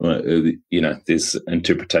answer. There's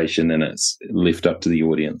interpretation, and it's left up to the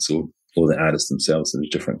audience or the artists themselves at a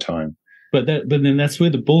different time. But then that's where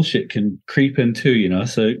the bullshit can creep in too,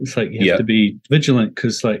 So it's like you have to be vigilant,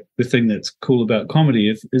 because like the thing that's cool about comedy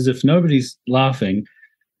is if nobody's laughing,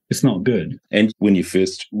 it's not good. And when you're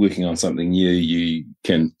first working on something new, you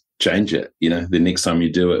can change it. The next time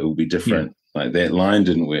you do it will be different. Yeah. Like that line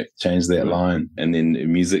didn't work, change that line. And then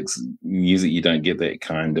music, you don't get that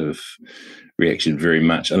kind of reaction very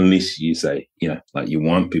much, unless you say, like you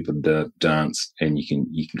want people to dance, and you can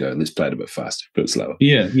go, let's play it a bit faster, a bit slower.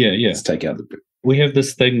 Yeah. Let's take out the bit. We have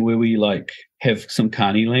this thing where we like have some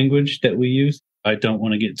carny language that we use. I don't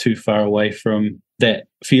want to get too far away from that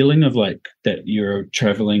feeling of like that you're a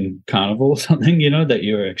traveling carnival or something, that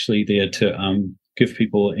you're actually there to give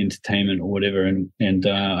people entertainment or whatever. And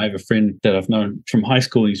I have a friend that I've known from high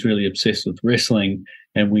school. He's really obsessed with wrestling,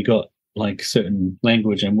 and we got like certain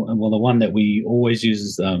language. And well, the one that we always use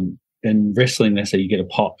is in wrestling, they say you get a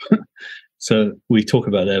pop. So we talk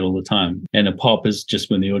about that all the time. And a pop is just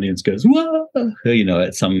when the audience goes, whoa,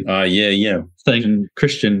 at some thing. And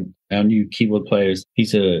Christian, our new keyboard player,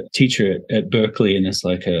 he's a teacher at Berkeley, and it's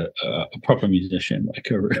like a proper musician, like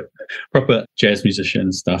a proper jazz musician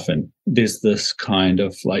and stuff. And there's this kind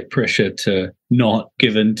of like pressure to not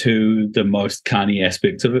give in to the most carny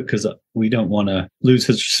aspects of it, because we don't want to lose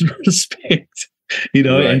his respect.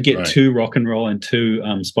 And get too rock and roll and too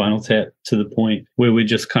Spinal Tap to the point where we're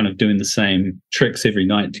just kind of doing the same tricks every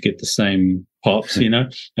night to get the same pops,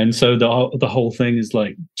 And so the whole thing is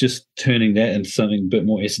like just turning that into something a bit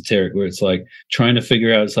more esoteric, where it's like trying to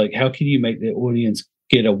figure out, it's like, how can you make the audience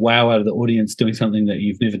get a wow out of the audience doing something that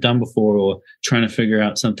you've never done before, or trying to figure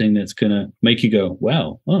out something that's going to make you go,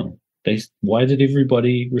 wow, why did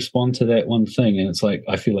everybody respond to that one thing? And it's like,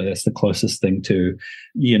 I feel like that's the closest thing to,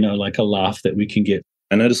 like a laugh that we can get.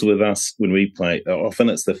 I notice with us when we play, often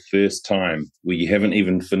it's the first time where you haven't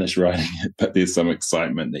even finished writing it, but there's some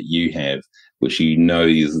excitement that you have, which is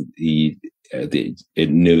the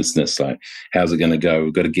nervousness, like, how's it going to go?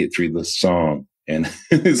 We've got to get through this song. And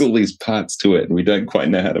there's all these parts to it, and we don't quite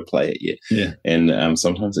know how to play it yet. Yeah. And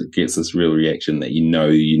sometimes it gets this real reaction that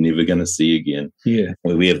you're never going to see again. Yeah.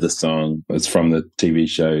 Where we have this song, it's from the TV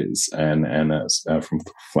shows, and it's from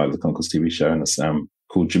Flight of the Conchords TV show, and it's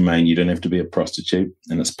called Jemaine, You Don't Have to Be a Prostitute.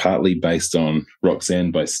 And it's partly based on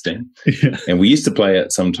Roxanne by Sting. Yeah. And we used to play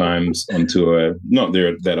it sometimes on tour, not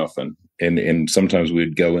there that often. And sometimes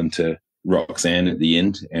we'd go into Roxanne at the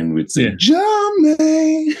end, and we'd say,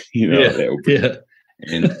 Jemaine,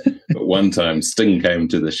 but one time Sting came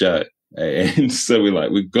to the show, and so we're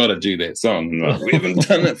like, we've got to do that song. And like, we haven't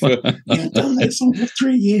done that song for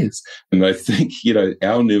 3 years. And I think,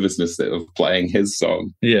 our nervousness of playing his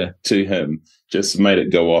song to him just made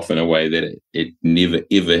it go off in a way that it never,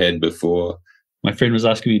 ever had before. My friend was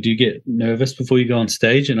asking me, do you get nervous before you go on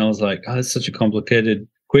stage? And I was like, it's such a complicated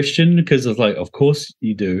question, because it's like, of course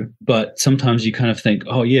you do, but sometimes you kind of think,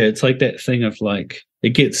 it's like that thing of like,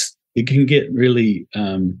 it can get really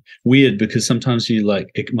weird, because sometimes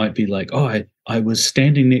it might be like, I was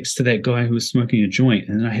standing next to that guy who was smoking a joint,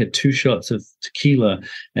 and then I had 2 shots of tequila,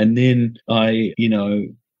 and then I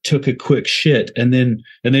took a quick shit, and then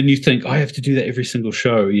you think, I have to do that every single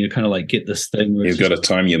show. You kind of like get this thing where you've got to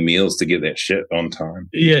time your meals to get that shit on time.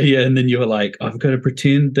 Yeah, and then you're like, I've got to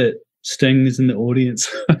pretend that Sting is in the audience.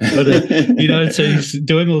 But, so he's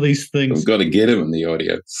doing all these things. We've got to get him in the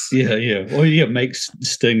audience. Yeah. Or make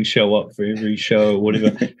Sting show up for every show or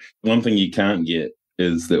whatever. One thing you can't get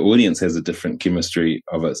is the audience has a different chemistry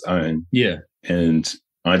of its own. Yeah. And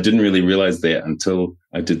I didn't really realize that until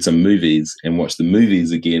I did some movies and watched the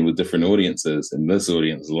movies again with different audiences. And this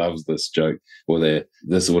audience loves this joke, or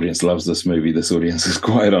this audience loves this movie. This audience is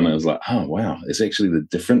quiet on it. I was like, oh, wow. It's actually the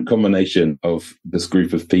different combination of this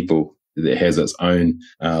group of people that has its own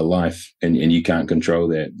life, and you can't control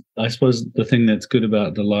that. I suppose the thing that's good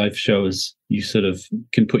about the live show is you sort of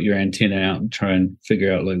can put your antenna out and try and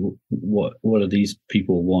figure out, like, what do these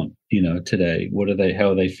people want, today?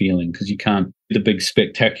 How are they feeling? Because you can't do the big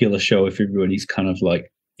spectacular show if everybody's kind of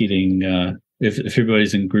like getting, if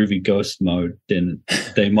everybody's in groovy ghost mode, then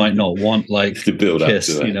they might not want like to build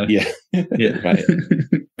Kiss, up to it. Yeah. Right.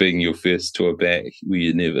 Being your first tour back, were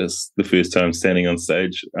you nervous the first time standing on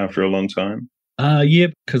stage after a long time? Yeah,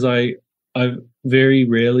 because I've very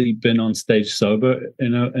rarely been on stage sober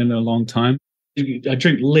in a long time. I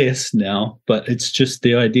drink less now, but it's just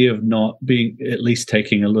the idea of not being, at least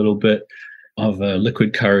taking a little bit of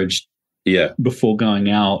liquid courage before going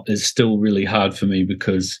out is still really hard for me,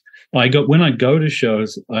 because when I go to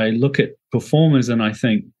shows, I look at performers and I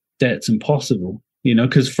think that's impossible.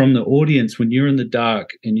 Because from the audience, when you're in the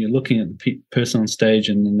dark and you're looking at the person on stage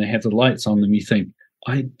and then they have the lights on them, you think,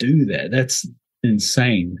 I do that. That's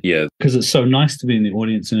insane. Yeah. Because it's so nice to be in the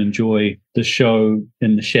audience and enjoy the show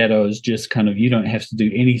in the shadows, just kind of, you don't have to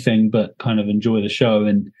do anything but kind of enjoy the show.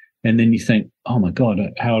 And then you think, oh my God,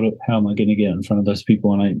 how am I going to get in front of those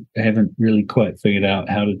people? And I haven't really quite figured out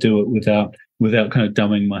how to do it without kind of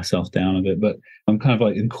dumbing myself down a bit. But I'm kind of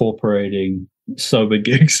like incorporating sober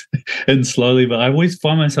gigs and slowly, but I always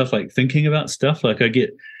find myself like thinking about stuff. Like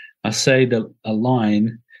I say a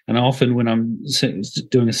line, and often when I'm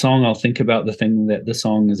doing a song, I'll think about the thing that the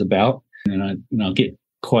song is about, and I'll get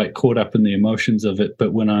quite caught up in the emotions of it.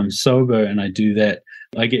 But when I'm sober and I do that,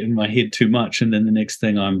 I get in my head too much, and then the next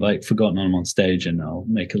thing I'm like forgotten I'm on stage, and I'll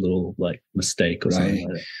make a little like mistake or something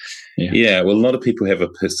like that. Yeah. Well, a lot of people have a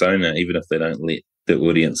persona, even if they don't let the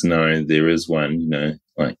audience know there is one.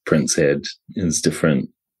 Like Prince had his different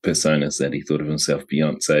personas that he thought of himself,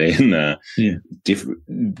 Beyonce, and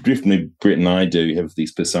definitely Brett and I do have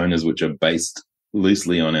these personas which are based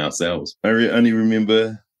loosely on ourselves. I only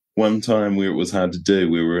remember one time where it was hard to do.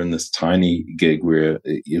 We were in this tiny gig where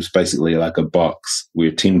it was basically like a box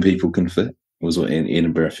where 10 people can fit. It was an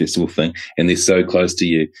Edinburgh Festival thing, and they're so close to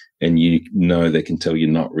you, and you know they can tell you're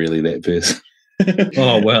not really that person.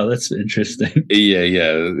 Oh, wow, that's interesting. Yeah.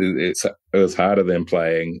 It was harder than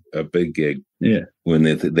playing a big gig. Yeah. When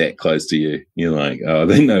they're that close to you, you're like, oh,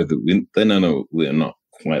 they know we're not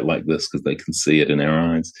quite like this because they can see it in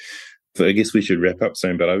our eyes. So I guess we should wrap up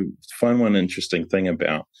soon. But I find one interesting thing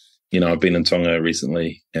about, I've been in Tonga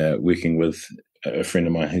recently, working with a friend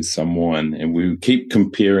of mine who's Samoan, and we keep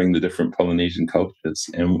comparing the different Polynesian cultures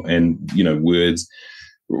and words.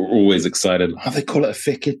 We're always excited. Oh, they call it a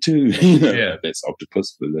wheke too. Yeah, that's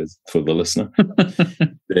octopus for the listener.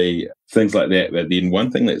 Things like that. But then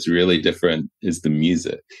one thing that's really different is the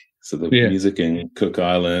music. So the music in Cook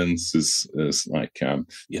Islands is like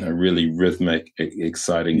really rhythmic,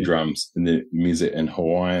 exciting drums, and the music in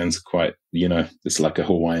Hawaiian's quite it's like a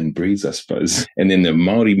Hawaiian breeze, I suppose. And then the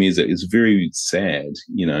Maori music is very sad,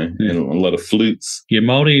 and a lot of flutes. Yeah,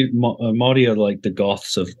 Maori are like the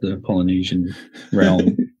goths of the Polynesian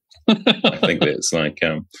realm. I think that's like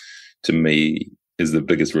to me is the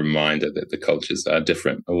biggest reminder that the cultures are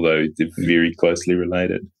different, although they're very closely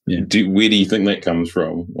related. Yeah. Where do you think that comes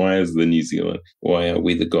from? Why is the New Zealand? Why are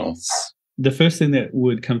we the Goths? The first thing that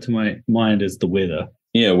would come to my mind is the weather.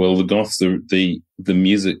 Yeah, well, the Goths, the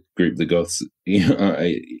music group, the Goths,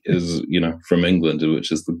 is from England,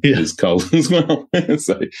 which is cold as well.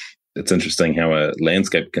 So it's interesting how a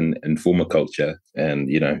landscape can inform a culture, and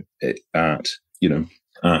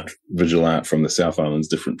art, visual art from the South Island is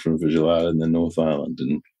different from visual art in the North Island.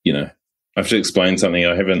 And, I have to explain something.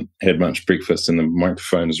 I haven't had much breakfast and the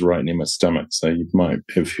microphone is right near my stomach. So you might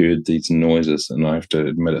have heard these noises, and I have to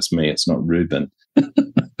admit it's me. It's not Ruben.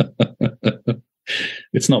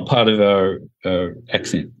 It's not part of our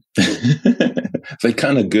accent. They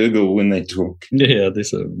kind of gurgle when they talk. Yeah,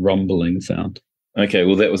 there's a rumbling sound. Okay,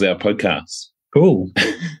 well, that was our podcast. Cool.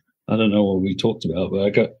 I don't know what we talked about,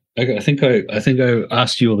 but I think I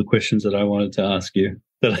asked you all the questions that I wanted to ask you.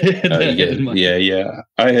 I don't want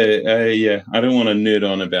to nerd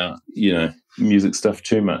on about music stuff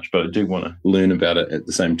too much, but I do want to learn about it at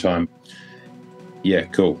the same time. Yeah,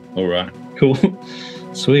 cool. All right, cool,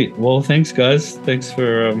 sweet. Well, thanks, guys. Thanks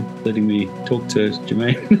for letting me talk to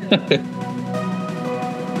Jemaine.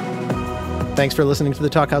 Thanks for listening to the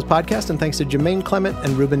Talkhouse Podcast, and thanks to Jemaine Clement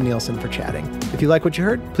and Ruban Nielson for chatting. If you like what you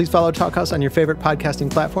heard, please follow Talkhouse on your favorite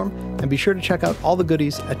podcasting platform, and be sure to check out all the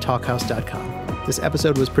goodies at talkhouse.com. This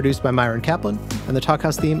episode was produced by Myron Kaplan, and the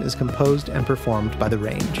Talkhouse theme is composed and performed by The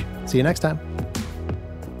Range. See you next time.